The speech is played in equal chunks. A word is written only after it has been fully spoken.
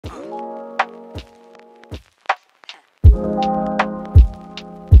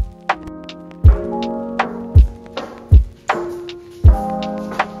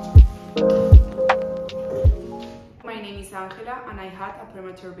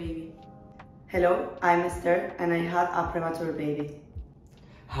premature baby. Hello, I'm Esther and I had a premature baby.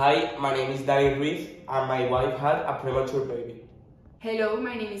 Hi, my name is Daniel Ruiz and my wife had a premature baby. Hello,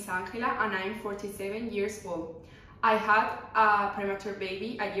 my name is Angela and I'm 47 years old. I had a premature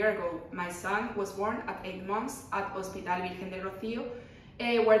baby a year ago. My son was born at 8 months at Hospital Virgen del Rocío,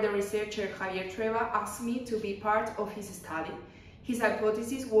 where the researcher Javier Trueba asked me to be part of his study. His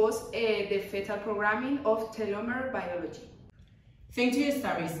hypothesis was the fetal programming of telomere biology. Thanks to the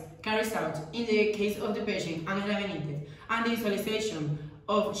studies carried out in the case of the patient Angela Benitez and the visualization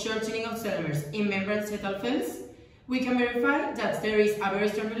of shortening of telomeres in membrane fetal cells, we can verify that there is a very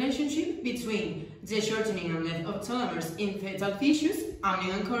strong relationship between the shortening and length of telomeres in fetal tissues,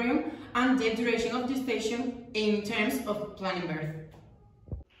 amnion and chorion, and the duration of gestation in terms of planning birth.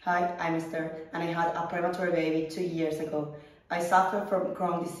 Hi, I'm Esther and I had a premature baby 2 years ago. I suffer from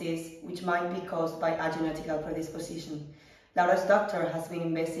Crohn's disease, which might be caused by a genetical predisposition. Laura's doctor has been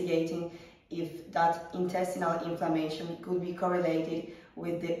investigating if that intestinal inflammation could be correlated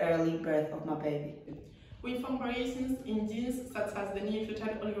with the early birth of my baby. We found variations in genes such as the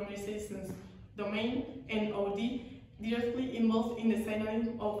nucleotide oligomerization domain, NOD, directly involved in the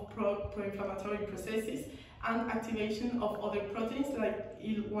signaling of pro-inflammatory processes and activation of other proteins like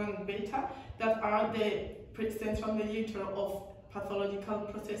IL-1 beta that are the central mediator of pathological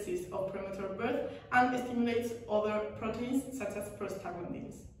processes of premature birth and stimulates other proteins such as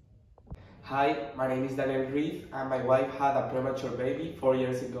prostaglandins. Hi, my name is Daniel Ruiz and my wife had a premature baby 4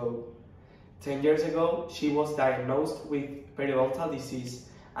 years ago. 10 years ago, she was diagnosed with periodontal disease,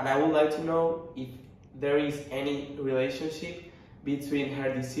 and I would like to know if there is any relationship between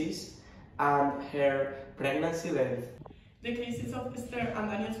her disease and her pregnancy length. The cases of Esther and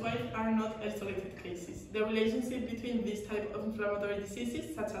Daniel's wife are not isolated cases. The relationship between this type of inflammatory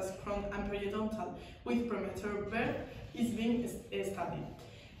diseases, such as Crohn and periodontal, with premature birth is being studied.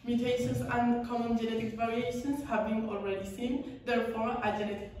 Mutations and common genetic variations have been already seen, therefore a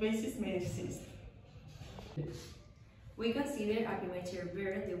genetic basis may exist. We consider a premature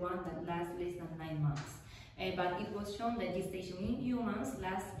birth the one that lasts less than 9 months. But it was shown that gestation in humans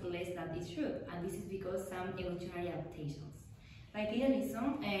lasts less than it should, and this is because some evolutionary adaptations. Like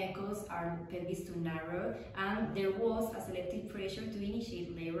Lianism caused our pelvis to narrow, and there was a selective pressure to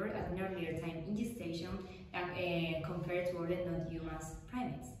initiate labor at an earlier time in gestation compared to other non-human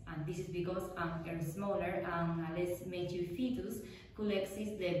primates. And this is because a smaller and a less mature fetus could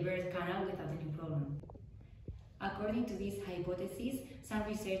exit the birth canal without any problem. According to this hypothesis, some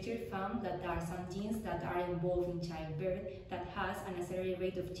researchers found that there are some genes that are involved in childbirth that has an accelerated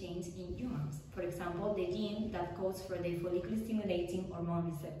rate of change in humans. For example, the gene that codes for the follicle-stimulating hormone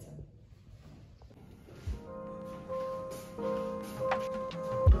receptor.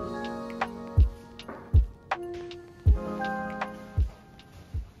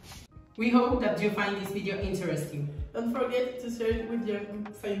 We hope that you find this video interesting. Don't forget to share it with your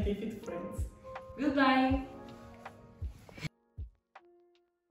scientific friends. Goodbye!